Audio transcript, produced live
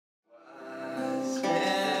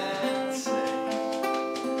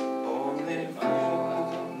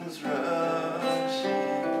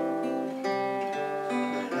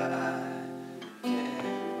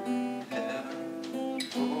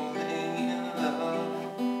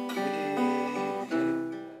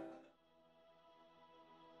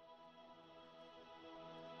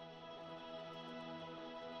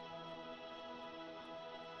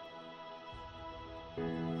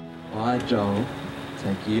I, Joel,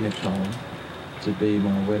 take you, Nicole, to be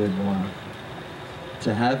my wedded wife,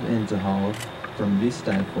 to have and to hold from this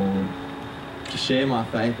day forward, to share my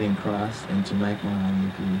faith in Christ and to make my home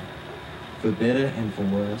with you, for better and for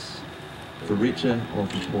worse, for richer or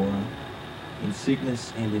for poorer, in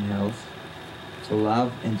sickness and in health, to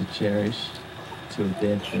love and to cherish, till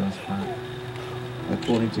death do us part.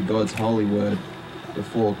 According to God's holy word,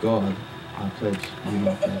 before God, I pledge you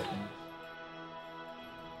my faith.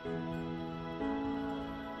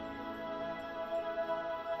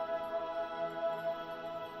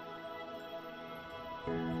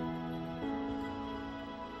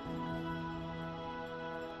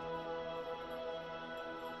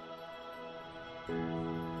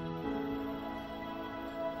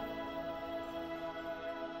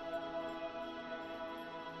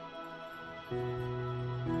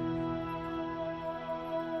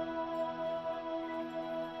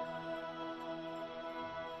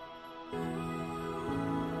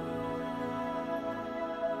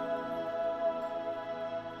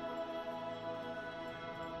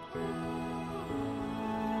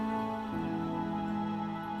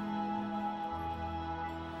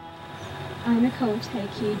 I, Nicole,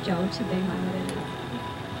 take you, Joel, to be my wedded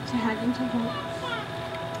wife, to have and to hold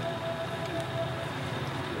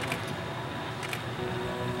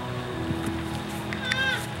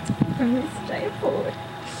from this day forward.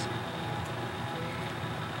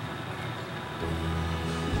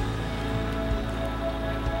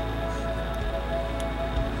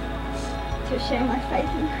 To share my faith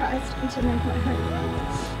in Christ and to make my home.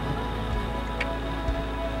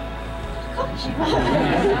 Gosh.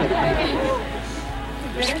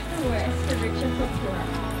 The better for worse, the richer for poorer,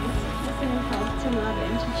 in sickness and in health, to love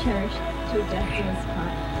and to cherish, till death do us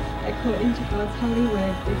part. According to God's holy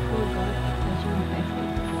word, before God, I pledge my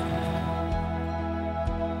faithfulness.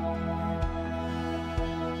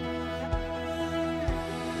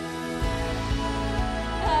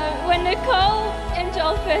 When Nicole and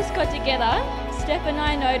Joel first got together, Steph and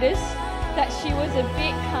I noticed that she was a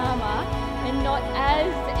bit calmer and not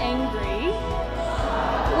as angry.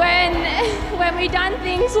 When we done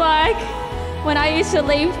things like when I used to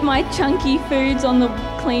leave my chunky foods on the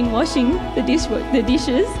clean washing the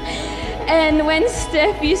dishes, and when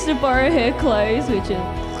Steph used to borrow her clothes, which is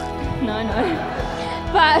no,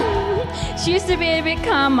 but she used to be a bit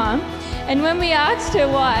calmer. And when we asked her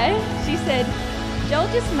why, she said, "Joel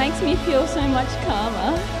just makes me feel so much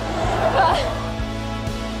calmer."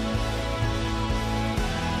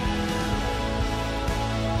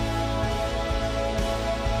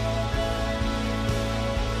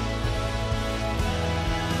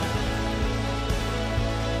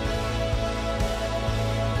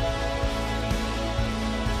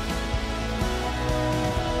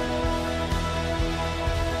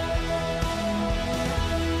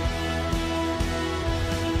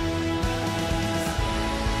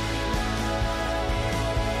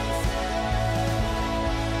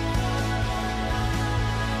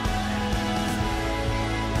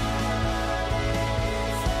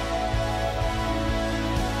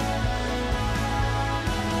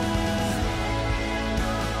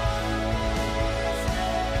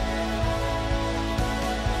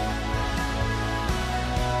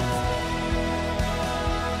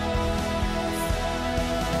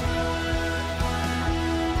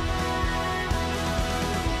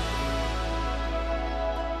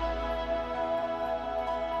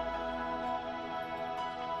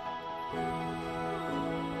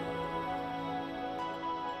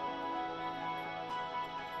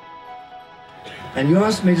 And you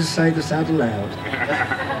asked me to say this out loud.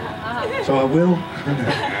 So I will.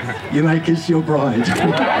 You may kiss your bride.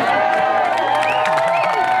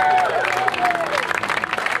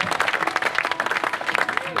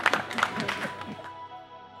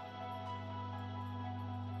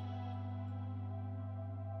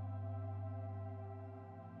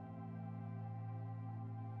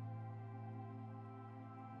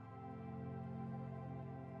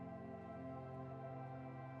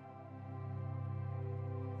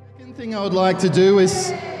 Second thing I would like to do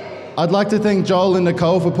is I'd like to thank Joel and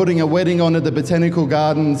Nicole for putting a wedding on at the Botanical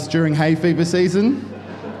Gardens during hay fever season,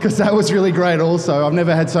 because that was really great also. I've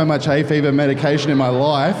never had so much hay fever medication in my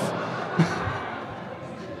life.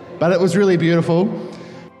 But it was really beautiful.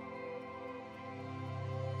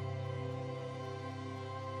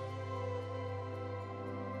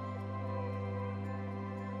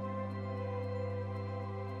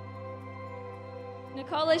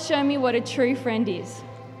 Nicole has shown me what a true friend is.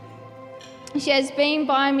 She has been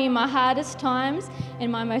by me in my hardest times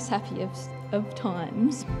and my most happiest of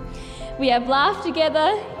times. We have laughed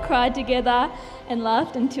together, cried together, and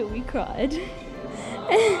laughed until we cried.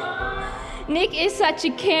 Nick is such a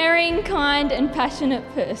caring, kind and passionate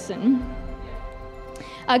person.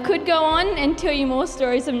 I could go on and tell you more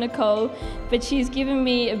stories of Nicole, but she's given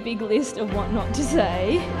me a big list of what not to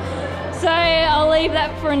say. So I'll leave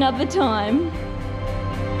that for another time.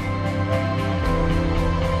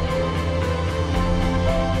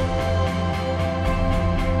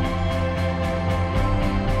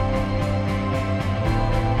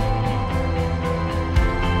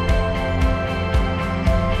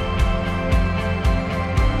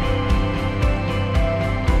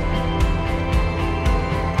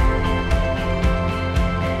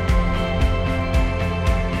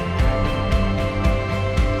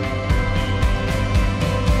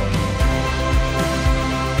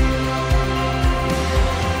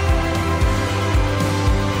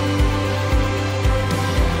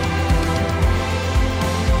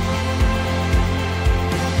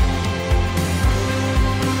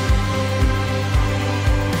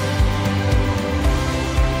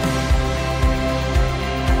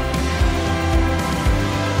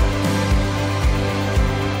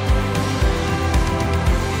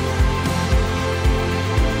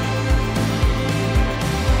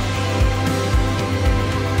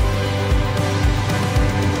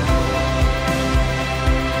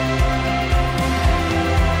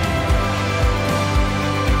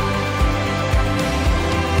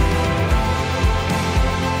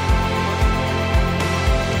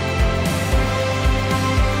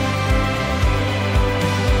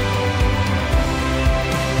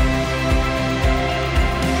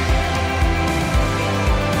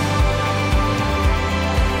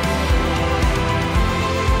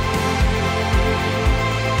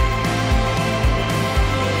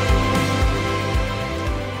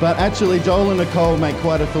 But actually, Joel and Nicole make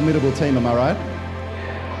quite a formidable team, am I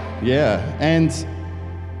right? Yeah, and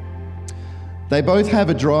they both have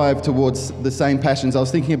a drive towards the same passions. I was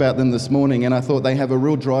thinking about them this morning and I thought they have a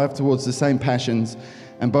real drive towards the same passions,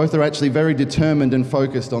 and both are actually very determined and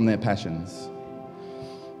focused on their passions.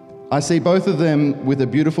 I see both of them with a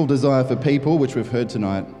beautiful desire for people, which we've heard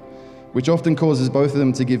tonight, which often causes both of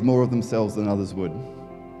them to give more of themselves than others would.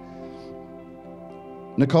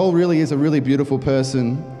 Nicole really is a really beautiful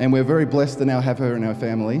person, and we're very blessed to now have her in our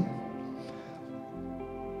family.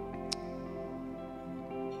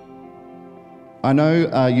 I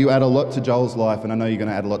know you add a lot to Joel's life, and I know you're going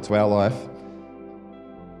to add a lot to our life.